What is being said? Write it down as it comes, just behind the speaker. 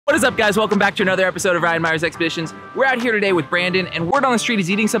What is up, guys? Welcome back to another episode of Ryan Meyer's Expeditions. We're out here today with Brandon, and word on the street is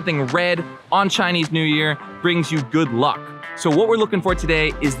eating something red on Chinese New Year brings you good luck. So what we're looking for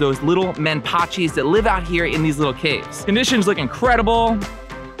today is those little manpachis that live out here in these little caves. Conditions look incredible.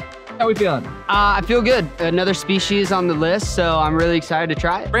 How are we feeling? I feel good. Another species on the list, so I'm really excited to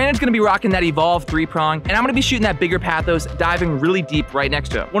try it. Brandon's gonna be rocking that Evolve 3-prong, and I'm gonna be shooting that bigger Pathos, diving really deep right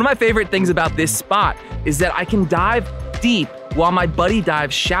next to him. One of my favorite things about this spot is that I can dive deep while my buddy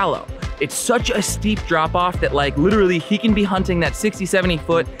dives shallow. It's such a steep drop off that like literally he can be hunting that 60, 70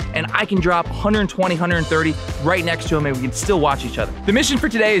 foot and I can drop 120, 130 right next to him and we can still watch each other. The mission for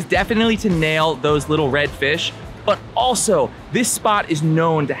today is definitely to nail those little red fish, but also this spot is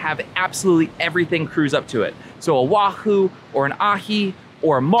known to have absolutely everything cruise up to it. So a wahoo or an ahi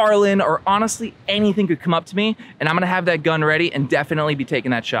or a marlin or honestly anything could come up to me and I'm gonna have that gun ready and definitely be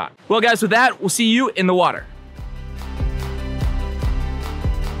taking that shot. Well guys, with that, we'll see you in the water.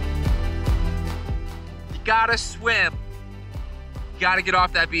 Gotta swim. You gotta get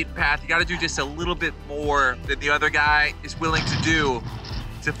off that beaten path. You gotta do just a little bit more than the other guy is willing to do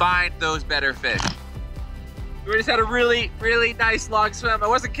to find those better fish. We just had a really, really nice long swim. I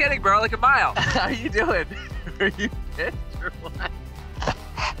wasn't kidding, bro, like a mile. How are you doing? Are you pissed or what?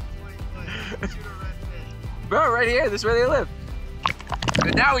 Bro, right here, this is where they live.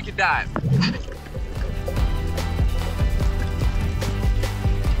 And now we can dive.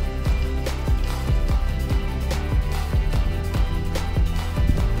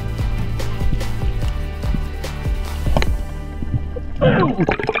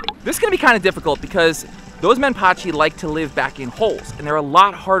 This is gonna be kind of difficult because those manpachi like to live back in holes and they're a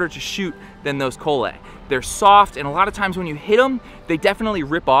lot harder to shoot than those kole. They're soft and a lot of times when you hit them, they definitely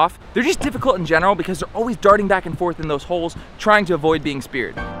rip off. They're just difficult in general because they're always darting back and forth in those holes trying to avoid being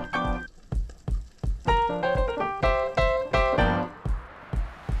speared.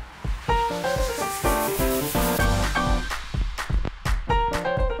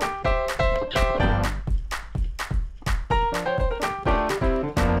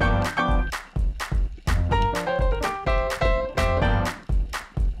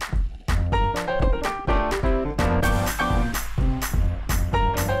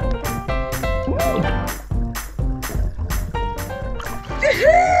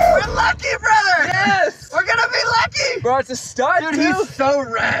 We're lucky, brother! Yes! We're gonna be lucky! Bro, it's a stud, dude, too. he's so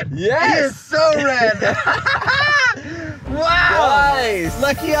red. Yes! He is so red. Wow! Nice!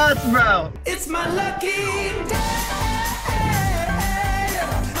 Lucky us, bro. It's my lucky day.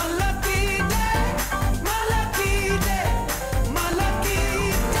 My lucky day. My lucky day. My lucky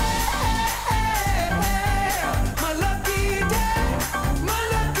day. My lucky day. My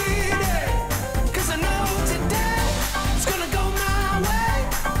lucky day. 'Cause I know today it's gonna go my way.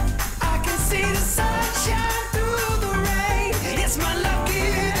 I can see the sunshine through the rain. It's my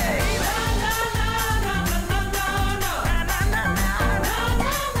lucky day.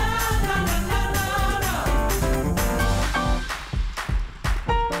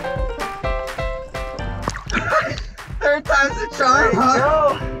 Third time's the charm,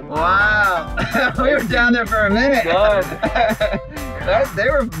 huh? Wow. We were down there for a minute. They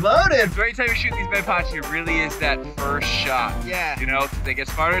were loaded. So anytime you shoot these manpachi, it really is that first shot. Yeah. You know, they get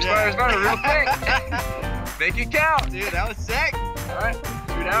smarter and smarter and smarter real quick. Make it count. Dude, that was sick. All right,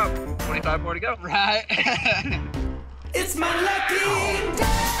 shoot out. 25 more to go. Right. It's my lucky day.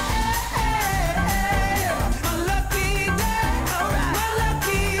 My lucky day. My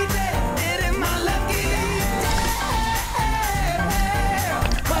lucky day. It is my lucky day.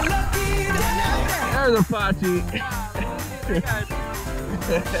 My lucky day. There's a pachi.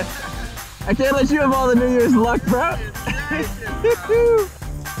 I can't let you have all the New Year's luck, bro.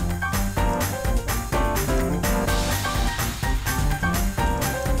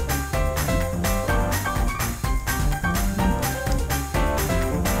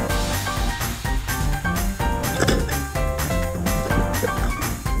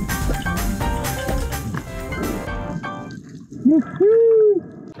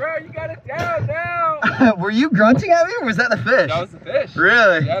 Bro, you got it down now. Were you grunting at me or was that the fish? That was the fish.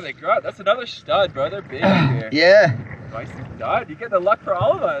 Really? Yeah, they grunt. That's another stud, bro. They're big out here. Yeah. Nice stud. You get the luck for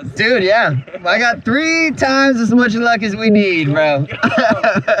all of us. Dude, yeah. I got 3 times as much luck as we need, bro.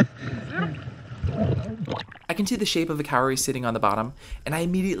 I can see the shape of a cowrie sitting on the bottom, and I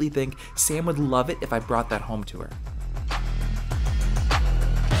immediately think Sam would love it if I brought that home to her.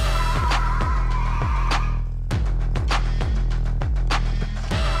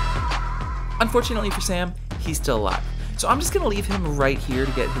 Unfortunately for Sam, he's still alive. So I'm just gonna leave him right here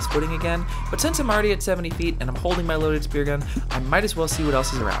to get his footing again, but since I'm already at 70 feet and I'm holding my loaded spear gun, I might as well see what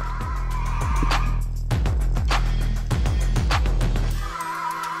else is around.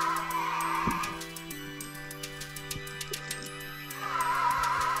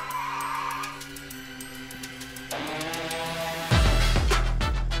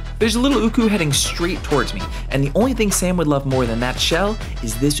 There's a little uku heading straight towards me, and the only thing Sam would love more than that shell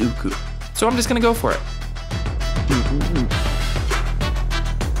is this uku. So I'm just gonna go for it.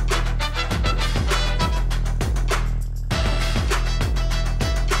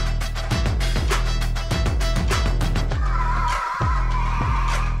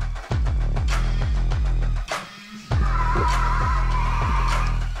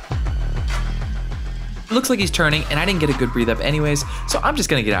 It looks like he's turning, and I didn't get a good breathe up anyways, so I'm just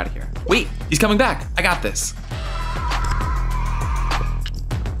gonna get out of here. Wait, he's coming back. I got this.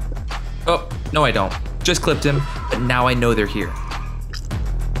 Oh, no I don't. Just clipped him, but now I know they're here.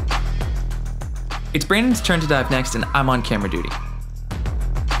 It's Brandon's turn to dive next, and I'm on camera duty.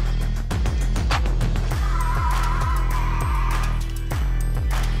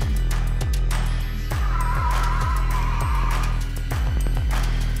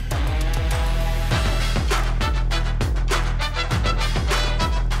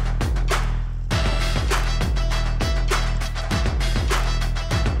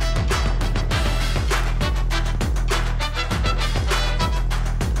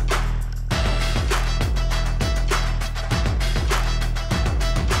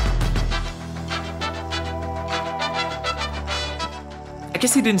 I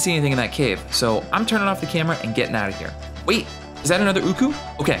guess he didn't see anything in that cave, so I'm turning off the camera and getting out of here. Wait, is that another uku?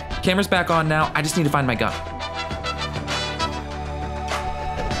 Okay, camera's back on now. I just need to find my gun.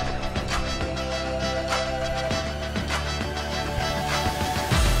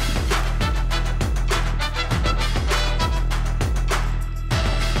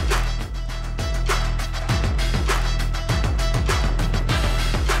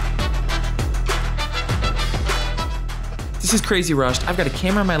 This is crazy rushed. I've got a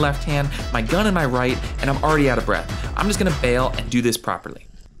camera in my left hand, my gun in my right, and I'm already out of breath. I'm just gonna bail and do this properly.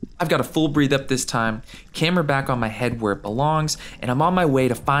 I've got a full breathe up this time, camera back on my head where it belongs, and I'm on my way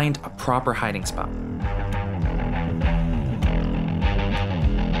to find a proper hiding spot.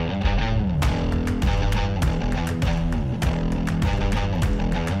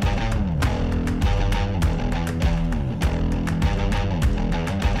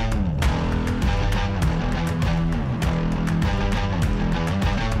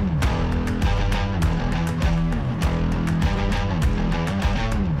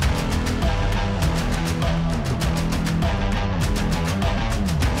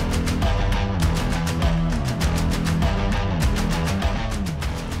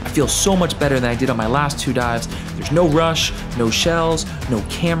 I feel so much better than I did on my last 2 dives. There's no rush, no shells, no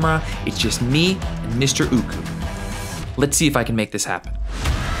camera. It's just me and Mr. Uku. Let's see if I can make this happen.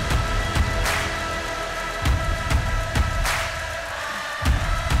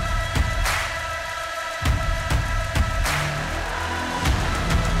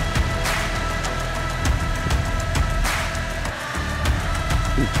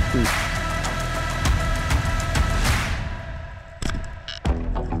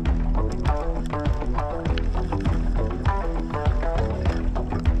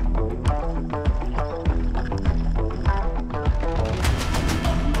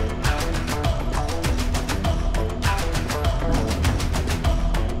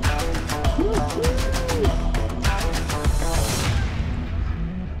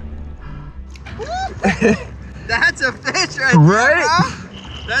 That's a fish right Right? there,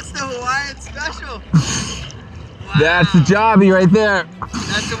 bro. That's the Hawaiian special. Wow. That's the jobby right there.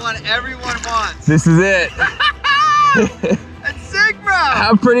 That's the one everyone wants. This is it. That's sick, bro.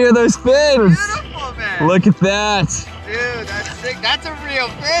 How pretty are those fins? Beautiful, man. Look at that. Dude, that's sick. That's a real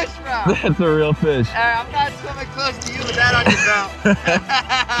fish, bro. That's a real fish. I'm not swimming close to you with that on your belt.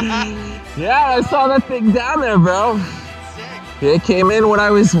 Yeah, I saw that thing down there, bro. Sick. It came in when I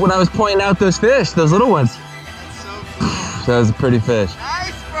was pointing out those fish, those little ones. That's so cool. That was a pretty fish.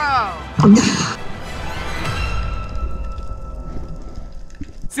 Nice, bro.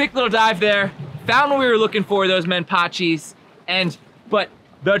 Sick little dive there. Found what we were looking for, those menpachis. But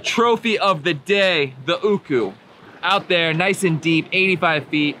the trophy of the day, the uku. Out there, nice and deep, 85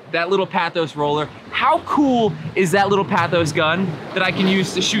 feet, that little Pathos roller. How cool is that little Pathos gun that I can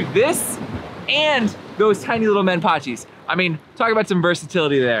use to shoot this and those tiny little menpachis? I mean, talk about some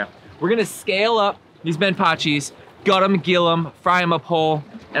versatility there. We're gonna scale up these menpachis, gut them, gill them, fry them up whole,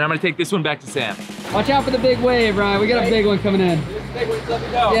 and I'm gonna take this one back to Sam. Watch out for the big wave, Ryan. We got a big one coming in. Big one, let me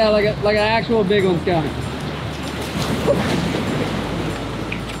go. Yeah, like an actual big one's coming.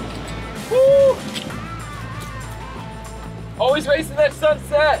 Woo! Always racing that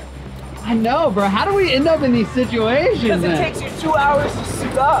sunset. I know, bro. How do we end up in these situations? Because it then? takes you 2 hours to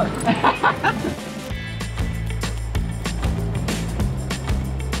suit up.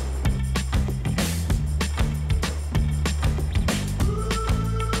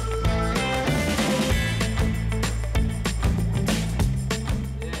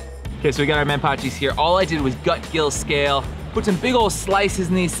 Okay, so we got our menpachis here. All I did was gut, gill, scale, put some big old slices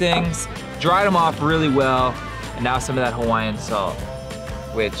in these things, dried them off really well, and now some of that Hawaiian salt,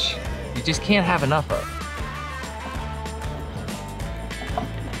 which you just can't have enough of.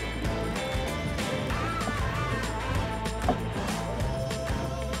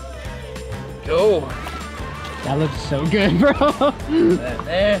 Go. That looks so good, bro.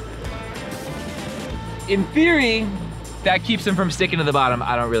 In theory, that keeps them from sticking to the bottom.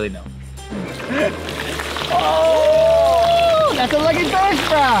 I don't really know. Oh, that's a lucky fish,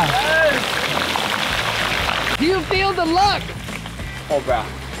 bro. Yes. Do you feel the luck? Oh, bro.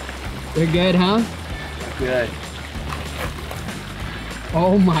 They're good, huh? Good.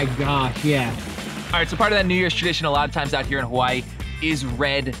 Oh my gosh, yeah. All right, so part of that New Year's tradition a lot of times out here in Hawaii is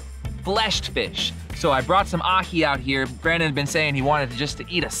red fleshed fish. So I brought some ahi out here. Brandon had been saying he wanted to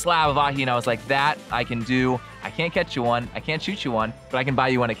eat a slab of ahi, and I was like, that I can do. I can't catch you one, I can't shoot you one, but I can buy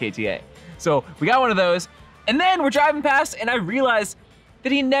you one at KTA. So we got one of those, and then we're driving past, and I realized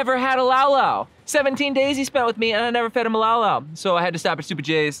that he never had a lau lau. 17 days he spent with me, and I never fed him a lau lau. So I had to stop at Super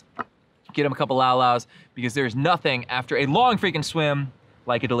J's, get him a couple lau laus, because there's nothing after a long freaking swim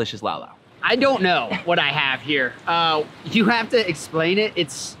like a delicious lau lau. I don't know what I have here. You have to explain it.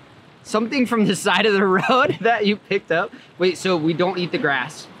 It's something from the side of the road that you picked up. Wait, so we don't eat the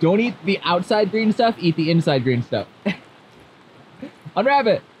grass? Don't eat the outside green stuff, eat the inside green stuff. Unwrap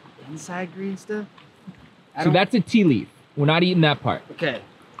it. Inside green stuff? So that's a tea leaf. We're not eating that part. Okay.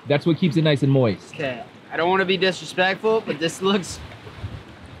 That's what keeps it nice and moist. Okay. I don't want to be disrespectful, but this looks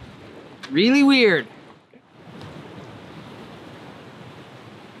really weird.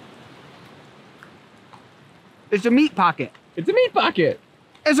 It's a meat pocket. It's a meat pocket.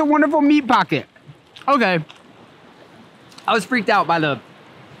 It's a wonderful meat pocket. Okay. I was freaked out by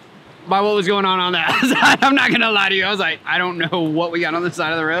what was going on that side. I'm not gonna lie to you. I was like, I don't know what we got on the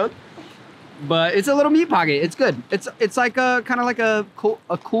side of the road, but it's a little meat pocket. It's good. It's like a kind of like a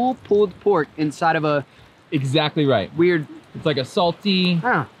cool pulled pork inside of a Exactly right. weird. It's like a salty,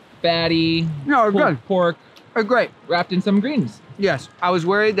 fatty, No, pulled good. pork Great. wrapped in some greens. Yes, I was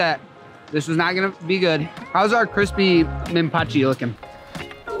worried that this was not gonna be good. How's our crispy menpachi looking?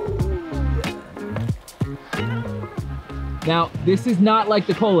 Now, this is not like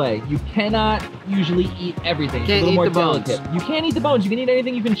the kole. You cannot usually eat everything. Can't it's a little eat more the bones. delicate. You can't eat the bones. You can eat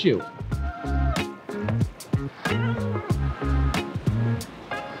anything you can chew.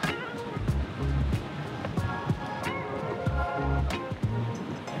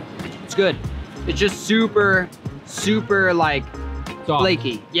 It's good. It's just super like Soft.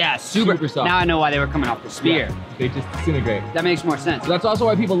 flaky. Yeah, super. Super soft. Now I know why they were coming off the spear. Yeah, they just disintegrate. That makes more sense. So that's also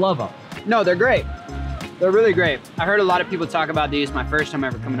why people love them. No, they're great. They're really great. I heard a lot of people talk about these my first time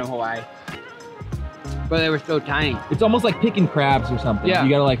ever coming to Hawaii. But they were so tiny. It's almost like picking crabs or something. Yeah. You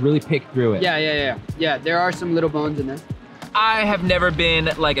gotta like really pick through it. Yeah, there are some little bones in there. I have never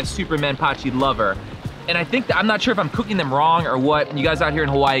been like a super menpachi lover. And I think I'm not sure if I'm cooking them wrong or what. You guys out here in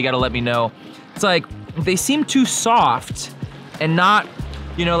Hawaii, you gotta let me know. It's like, they seem too soft and not,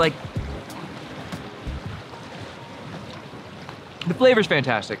 you know, like, the flavor's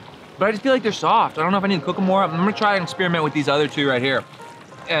fantastic, but I just feel like they're soft. I don't know if I need to cook them more. I'm gonna try and experiment with these other two right here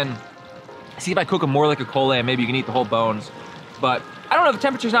and see if I cook them more like a kole, and maybe you can eat the whole bones. But I don't know if the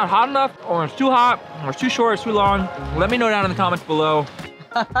temperature's not hot enough, or it's too hot, or it's too short, it's too long. Let me know down in the comments below.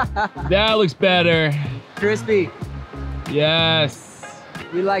 That looks better. Crispy. Yes.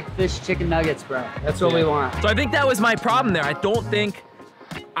 We like fish chicken nuggets, bro. That's what we want. So I think that was my problem there. I don't think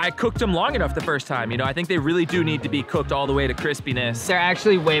I cooked them long enough the first time. You know, I think they really do need to be cooked all the way to crispiness. They're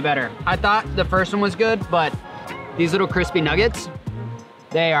actually way better. I thought the first one was good, but these little crispy nuggets,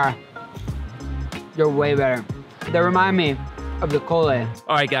 they're way better. They remind me of the kole.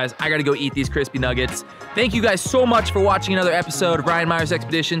 All right, guys, I gotta go eat these crispy nuggets. Thank you guys so much for watching another episode of Ryan Meyers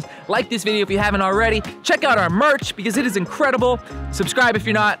Expeditions. Like this video if you haven't already. Check out our merch because it is incredible. Subscribe if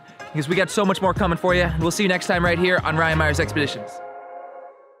you're not, because we got so much more coming for you. We'll see you next time right here on Ryan Meyers Expeditions.